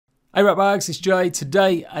Hey rat bags, it's Jay.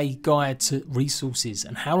 Today a guide to resources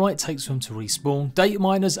and how long it takes for them to respawn. Data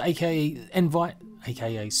miners aka Invite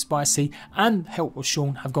aka Spicy and Help with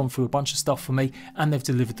Sean have gone through a bunch of stuff for me and they've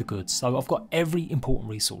delivered the goods. So I've got every important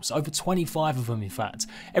resource, over 25 of them in fact.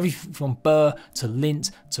 Everything from burr to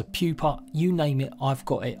lint to pupa, you name it, I've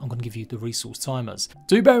got it. I'm going to give you the resource timers.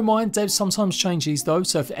 Do bear in mind devs sometimes change these though,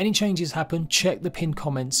 so if any changes happen, check the pinned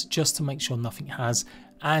comments just to make sure nothing has.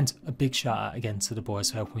 And a big shout out again to the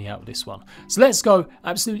boys for helping me out with this one. So let's go,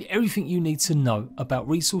 absolutely everything you need to know about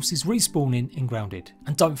resources respawning in Grounded.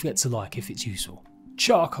 And don't forget to like if it's useful.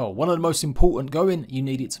 Charcoal, one of the most important going. You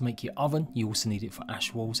need it to make your oven, you also need it for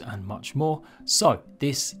ash walls and much more. So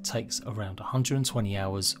this takes around 120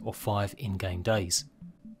 hours or 5 in-game days.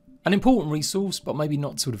 An important resource, but maybe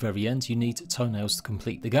not till the very end, you need toenails to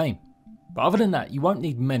complete the game. But other than that, you won't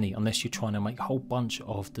need many unless you're trying to make a whole bunch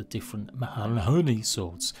of the different mahogany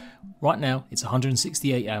swords. Right now, it's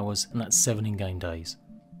 168 hours and that's 7 in-game days.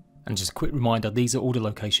 And just a quick reminder, these are all the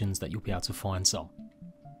locations that you'll be able to find some.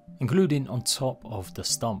 Including on top of the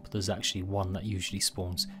stump, there's actually one that usually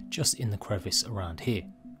spawns just in the crevice around here.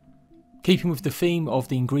 Keeping with the theme of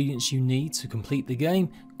the ingredients you need to complete the game,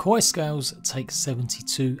 koi scales take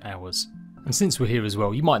 72 hours. And since we're here as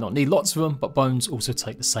well, you might not need lots of them, but bones also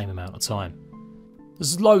take the same amount of time.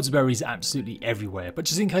 There's loads of berries absolutely everywhere, but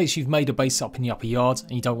just in case you've made a base up in the upper yard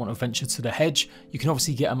and you don't want to venture to the hedge, you can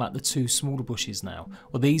obviously get them at the 2 smaller bushes now.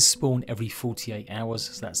 Well, these spawn every 48 hours,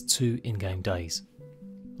 so that's 2 in-game days.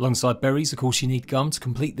 Alongside berries, of course, you need gum to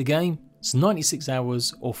complete the game, so 96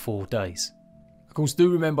 hours or 4 days. Of course, do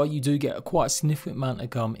remember you do get quite a significant amount of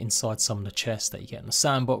gum inside some of the chests that you get in the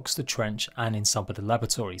sandbox, the trench, and in some of the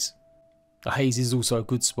laboratories. The haze is also a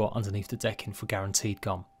good spot underneath the decking for guaranteed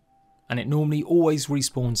gum, and it normally always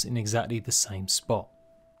respawns in exactly the same spot.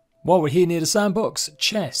 While we're here near the sandbox,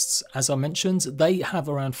 chests, as I mentioned, they have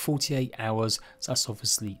around 48 hours, so that's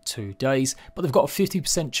obviously 2 days, but they've got a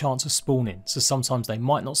 50% chance of spawning, so sometimes they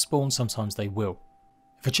might not spawn, sometimes they will.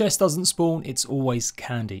 If a chest doesn't spawn, it's always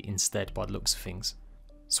candy instead by the looks of things.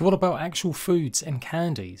 So what about actual foods and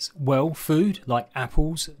candies? Well, food like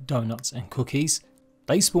apples, donuts and cookies,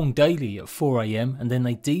 they spawn daily at 4 AM and then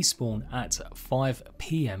they despawn at 5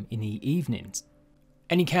 PM in the evenings.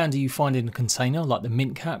 Any candy you find in a container like the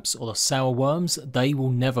mint caps or the sour worms, they will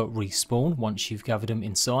never respawn once you've gathered them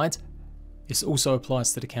inside. This also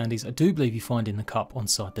applies to the candies I do believe you find in the cup on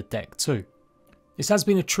side the deck too. This has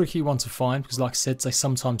been a tricky one to find because like I said, they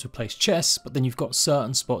sometimes replace chests, but then you've got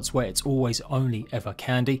certain spots where it's always only ever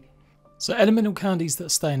candy. So elemental candies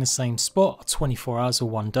that stay in the same spot are 24 hours or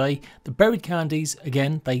 1 day. The buried candies,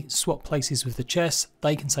 again, they swap places with the chests.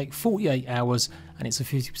 They can take 48 hours and it's a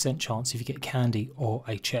 50% chance if you get candy or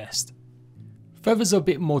a chest. Feathers are a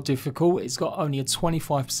bit more difficult. It's got only a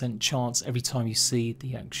 25% chance every time you see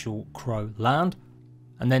the actual crow land.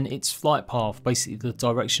 And then its flight path, basically the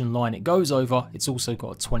direction line it goes over, it's also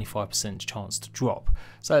got a 25% chance to drop.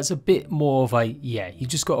 So it's a bit more of a, yeah, you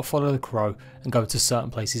just got to follow the crow and go to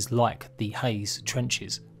certain places like the haze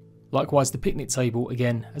trenches. Likewise, the picnic table,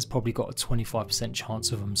 again, has probably got a 25%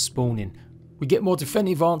 chance of them spawning. We get more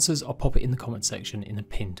definitive answers, I'll pop it in the comment section in the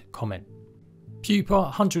pinned comment. Pupa,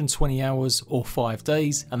 120 hours or 5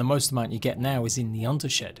 days, and the most amount you get now is in the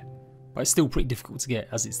undershed. But it's still pretty difficult to get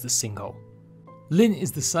as it's the sinkhole. Lint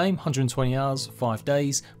is the same, 120 hours, 5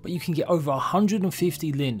 days, but you can get over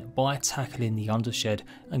 150 lint by tackling the undershed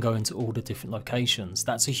and going to all the different locations.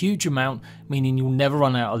 That's a huge amount, meaning you'll never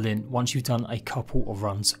run out of lint once you've done a couple of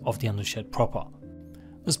runs of the undershed proper.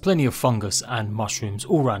 There's plenty of fungus and mushrooms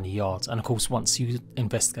all around the yard, and of course once you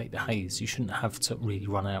investigate the haze you shouldn't have to really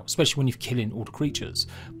run out, especially when you're killing all the creatures.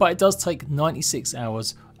 But it does take 96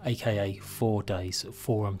 hours aka 4 days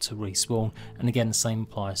for them to respawn, and again the same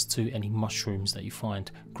applies to any mushrooms that you find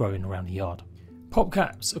growing around the yard.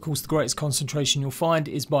 Popcaps, of course the greatest concentration you'll find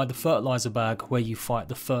is by the fertilizer bag where you fight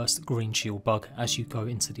the first green shield bug as you go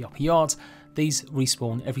into the upper yard. These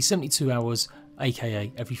respawn every 72 hours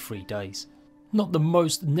aka every 3 days. Not the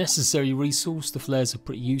most necessary resource, the flares are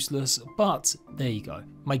pretty useless, but there you go.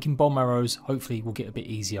 Making bomb arrows hopefully will get a bit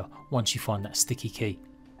easier once you find that sticky key.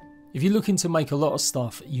 If you're looking to make a lot of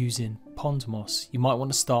stuff using pond moss, you might want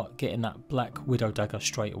to start getting that black widow dagger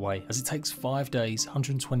straight away, as it takes 5 days,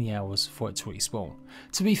 120 hours for it to respawn.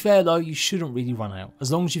 To be fair though, you shouldn't really run out, as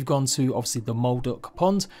long as you've gone to obviously the marble.quarts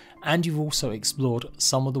pond and you've also explored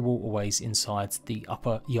some of the waterways inside the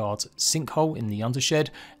upper yard sinkhole in the undershed,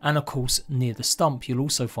 and of course near the stump you'll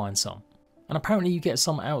also find some. And apparently you get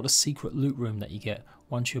some out of the secret loot room that you get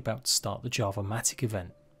once you're about to start the Java-matic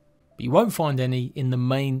event. But you won't find any in the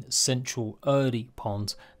main central early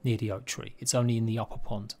pond near the oak tree, it's only in the upper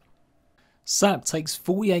pond. Sap takes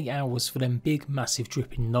 48 hours for them big massive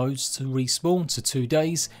dripping nodes to respawn to 2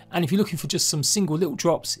 days, and if you're looking for just some single little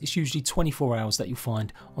drops, it's usually 24 hours that you'll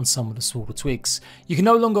find on some of the smaller twigs. You can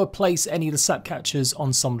no longer place any of the sap catchers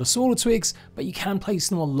on some of the smaller twigs, but you can place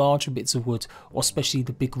them on larger bits of wood, or especially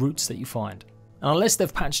the big roots that you find. And unless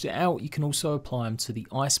they've patched it out, you can also apply them to the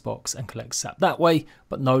icebox and collect sap that way,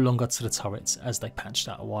 but no longer to the turrets as they patched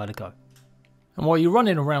out a while ago. And while you're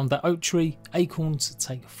running around that oak tree, acorns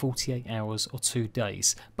take 48 hours or 2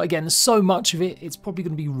 days. But again, there's so much of it, it's probably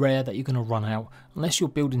going to be rare that you're going to run out unless you're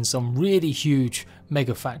building some really huge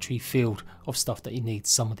mega factory field of stuff that you need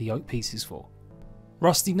some of the oak pieces for.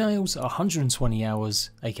 Rusty nails are 120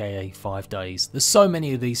 hours, aka 5 days. There's so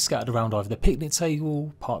many of these scattered around either the picnic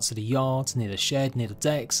table, parts of the yard, near the shed, near the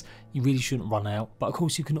decks, you really shouldn't run out. But of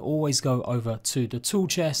course you can always go over to the tool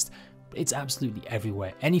chest. It's absolutely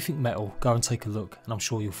everywhere. Anything metal, go and take a look and I'm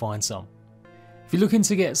sure you'll find some. If you're looking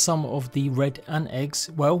to get some of the red ant eggs,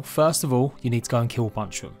 well, first of all, you need to go and kill a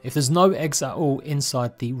bunch of them. If there's no eggs at all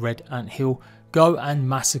inside the red ant hill, go and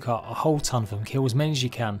massacre a whole ton of them, kill as many as you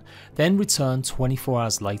can, then return 24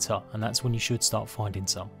 hours later and that's when you should start finding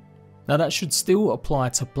some. Now that should still apply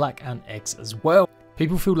to black ant eggs as well.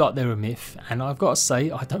 People feel like they're a myth and I've got to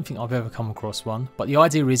say, I don't think I've ever come across one, but the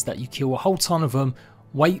idea is that you kill a whole ton of them,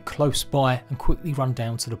 wait close by and quickly run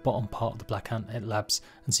down to the bottom part of the black ant labs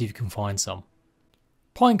and see if you can find some.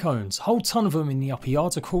 Pine cones, a whole ton of them in the upper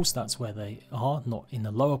yards, of course that's where they are, not in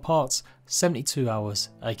the lower parts. 72 hours,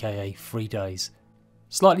 aka 3 days.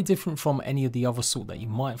 Slightly different from any of the other sort that you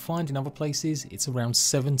might find in other places, it's around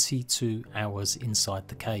 72 hours inside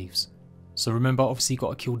the caves. So remember, obviously you've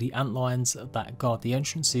got to kill the ant lions that guard the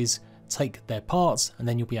entrances, take their parts, and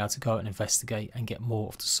then you'll be able to go and investigate and get more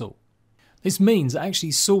of the salt. This means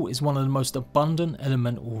actually salt is one of the most abundant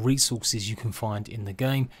elemental resources you can find in the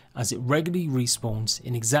game, as it regularly respawns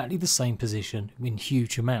in exactly the same position in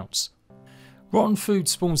huge amounts. Rotten food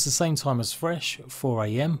spawns the same time as fresh, 4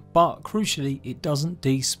 AM, but crucially it doesn't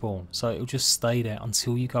despawn, so it'll just stay there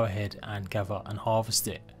until you go ahead and gather and harvest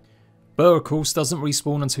it. Burr of course doesn't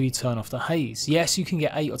respawn until you turn off the haze. Yes, you can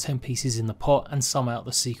get 8 or 10 pieces in the pot and some out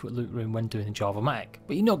the secret loot room when doing the Java-Matic,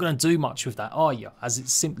 but you're not going to do much with that, are you, as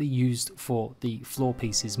it's simply used for the floor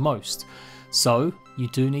pieces most. So you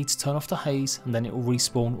do need to turn off the haze and then it will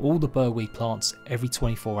respawn all the burrweed plants every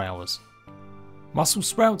 24 hours. Mussel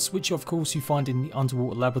sprouts, which of course you find in the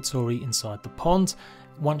underwater laboratory inside the pond.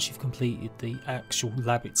 Once you've completed the actual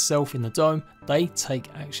lab itself in the dome, they take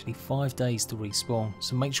actually 5 days to respawn,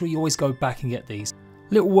 so make sure you always go back and get these.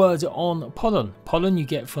 Little word on pollen. Pollen you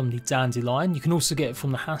get from the dandelion, you can also get it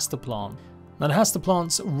from the haster plant. Now the haster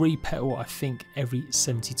plants repetal I think every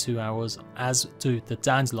 72 hours, as do the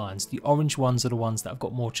dandelions. The orange ones are the ones that have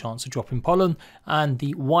got more chance of dropping pollen, and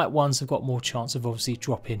the white ones have got more chance of obviously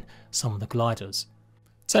dropping some of the gliders.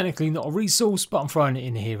 Technically not a resource, but I'm throwing it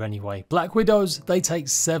in here anyway. Black widows, they take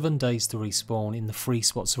 7 days to respawn in the 3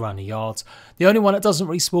 spots around the yards. The only one that doesn't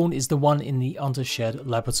respawn is the one in the undershed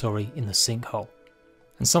laboratory in the sinkhole.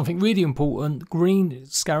 And something really important, green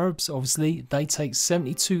scarabs, obviously, they take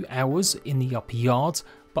 72 hours in the upper yard,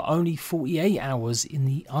 but only 48 hours in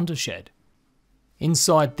the undershed.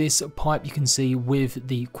 Inside this pipe you can see with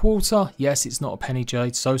the quarter, yes it's not a penny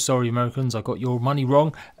jade, so sorry Americans, I got your money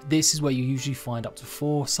wrong. This is where you usually find up to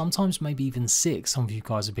 4, sometimes maybe even 6, some of you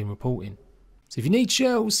guys have been reporting. So if you need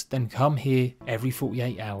shells, then come here every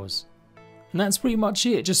 48 hours. And that's pretty much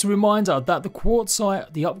it, just a reminder that the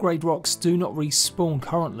quartzite, the upgrade rocks do not respawn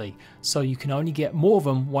currently, so you can only get more of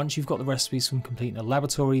them once you've got the recipes from completing the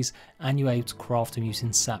laboratories and you're able to craft them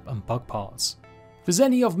using sap and bug parts. If there's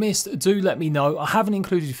any I've missed, do let me know. I haven't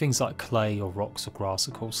included things like clay or rocks or grass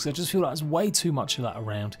of course, because I just feel like there's way too much of that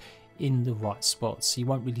around in the right spots, so you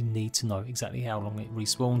won't really need to know exactly how long it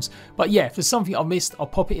respawns. But yeah, if there's something I missed, I'll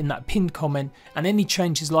pop it in that pinned comment, and any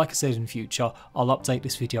changes, like I said, in future, I'll update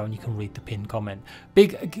this video and you can read the pinned comment.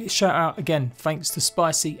 Big shout out again, thanks to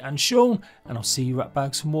Spicy and Sean, and I'll see you right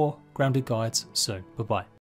back for more grounded guides soon. Bye bye.